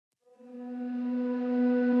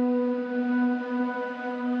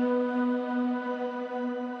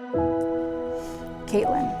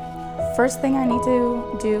Caitlin. First thing I need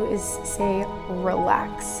to do is say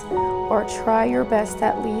relax, or try your best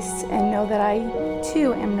at least, and know that I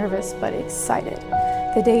too am nervous but excited.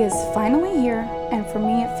 The day is finally here, and for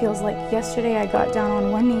me it feels like yesterday I got down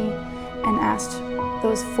on one knee and asked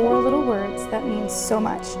those 4 little words that mean so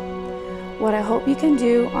much. What I hope you can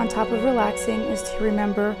do on top of relaxing is to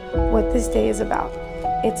remember what this day is about.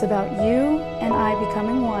 It's about you and I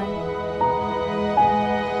becoming one.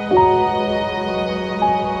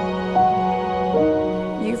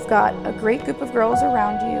 You've got a great group of girls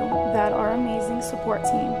around you that are an amazing support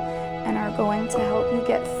team and are going to help you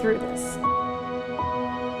get through this.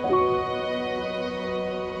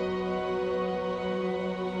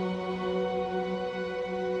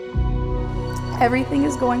 Everything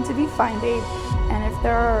is going to be fine, babe, and if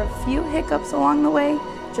there are a few hiccups along the way,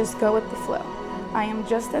 just go with the flow. I am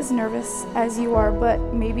just as nervous as you are, but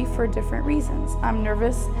maybe for different reasons. I'm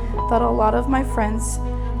nervous that a lot of my friends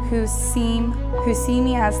who see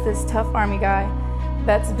me as this tough army guy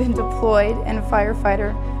that's been deployed and a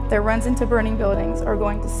firefighter that runs into burning buildings are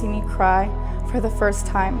going to see me cry for the first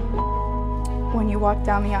time when you walk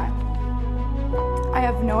down the aisle. I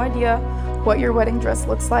have no idea what your wedding dress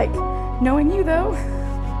looks like. Knowing you though,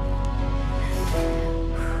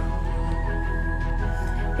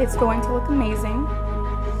 it's going to look amazing,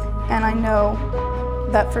 and I know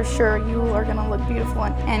that for sure you are going to look beautiful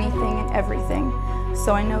in anything and everything.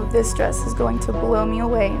 So I know this dress is going to blow me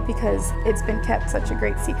away because it's been kept such a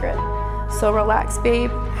great secret. So relax,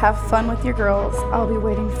 babe, have fun with your girls. I'll be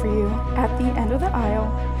waiting for you at the end of the aisle,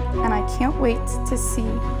 and I can't wait to see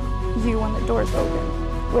you when the doors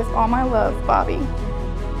open. With all my love, Bobby.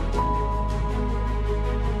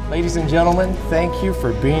 Ladies and gentlemen, thank you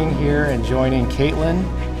for being here and joining Caitlin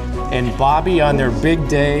and Bobby on their big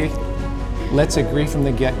day. Let's agree from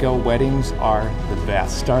the get-go, weddings are the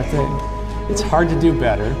best, aren't they? It's hard to do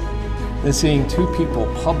better than seeing 2 people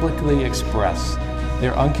publicly express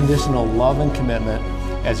their unconditional love and commitment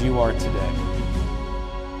as you are today.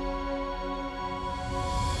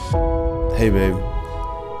 Hey babe,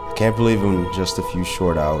 I can't believe in just a few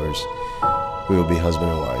short hours we will be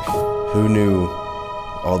husband and wife. Who knew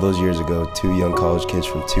all those years ago 2 young college kids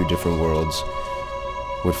from 2 different worlds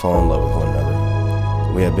would fall in love with one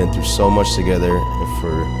another? We have been through so much together, and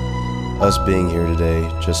for us being here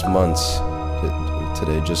today, just months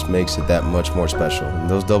today, just makes it that much more special. When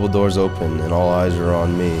those double doors open and all eyes are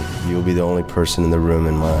on me, you will be the only person in the room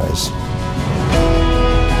in my eyes.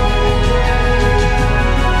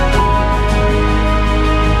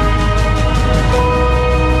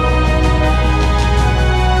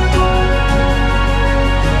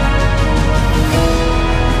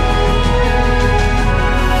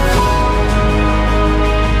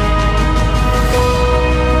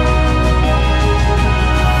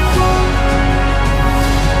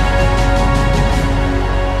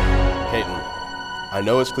 I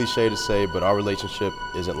know it's cliche to say, but our relationship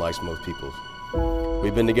isn't like most people's.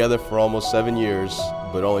 We've been together for almost 7 years,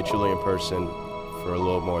 but only truly in person for a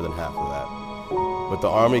little more than half of that. With the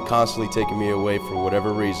Army constantly taking me away for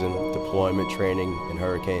whatever reason, deployment, training, and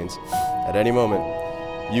hurricanes, at any moment,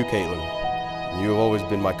 you, Caitlin, you have always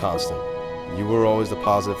been my constant. You were always the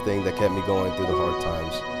positive thing that kept me going through the hard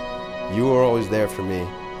times. You were always there for me,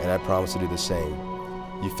 and I promise to do the same.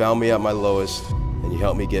 You found me at my lowest, and you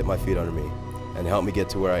helped me get my feet under me, and help me get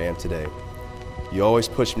to where I am today. You always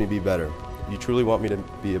push me to be better. You truly want me to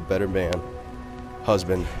be a better man,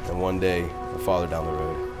 husband, and one day a father down the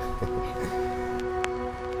road.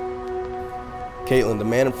 Caitlin, the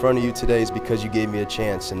man in front of you today is because you gave me a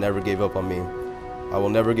chance and never gave up on me. I will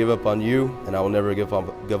never give up on you, and I will never give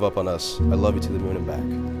up on us. I love you to the moon and back.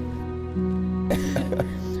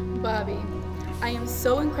 Bobby, I am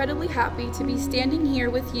so incredibly happy to be standing here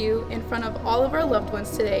with you in front of all of our loved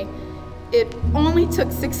ones today. It only took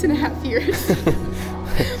 6.5 years.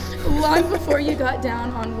 Long before you got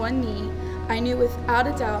down on one knee, I knew without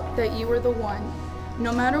a doubt that you were the one.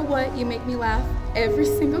 No matter what, you make me laugh every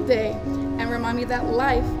single day and remind me that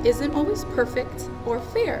life isn't always perfect or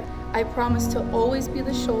fair. I promise to always be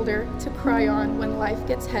the shoulder to cry on when life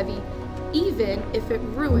gets heavy, even if it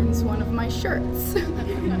ruins one of my shirts.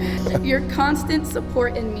 Your constant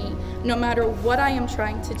support in me, no matter what I am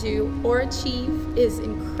trying to do or achieve, is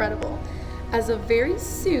incredible. As a very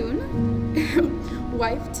soon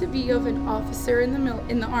wife-to-be of an officer in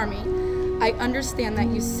the Army, I understand that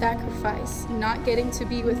you sacrifice not getting to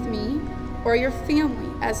be with me or your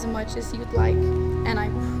family as much as you'd like, and I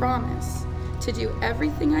promise to do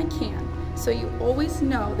everything I can so you always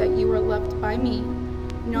know that you are loved by me,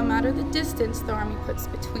 no matter matter the distance the Army puts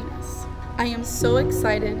between us. I am so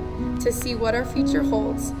excited to see what our future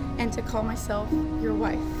holds and to call myself your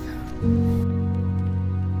wife.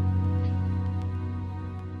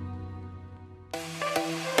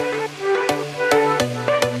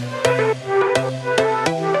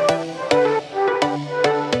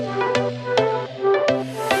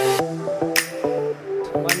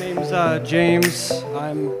 My name's James.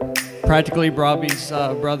 I'm practically Bobby's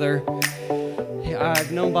brother.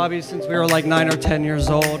 I've known Bobby since we were like 9 or 10 years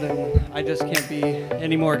old, and I just can't be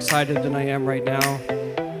any more excited than I am right now.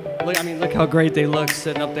 Look how great they look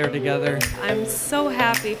sitting up there together. I'm so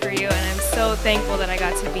happy for you, and I'm so thankful that I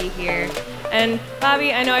got to be here. And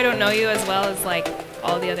Bobby, I know I don't know you as well as like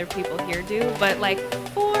all the other people here do, but like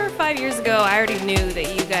 4 or 5 years ago, I already knew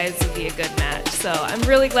that you guys would be a good match. So I'm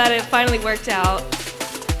really glad it finally worked out.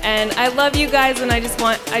 And I love you guys, and I just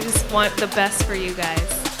want the best for you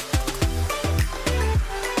guys.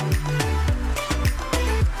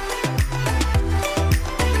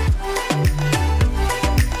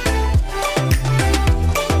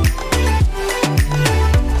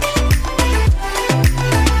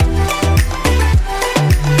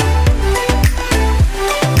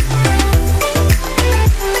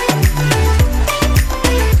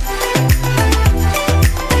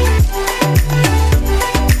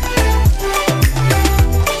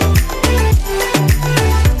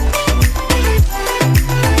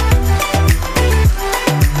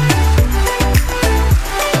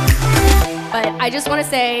 I just want to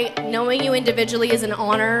say, knowing you individually is an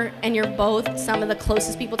honor, and you're both some of the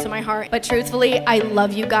closest people to my heart. But truthfully, I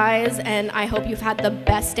love you guys, and I hope you've had the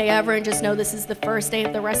best day ever, and just know this is the first day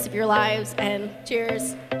of the rest of your lives, and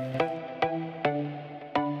cheers.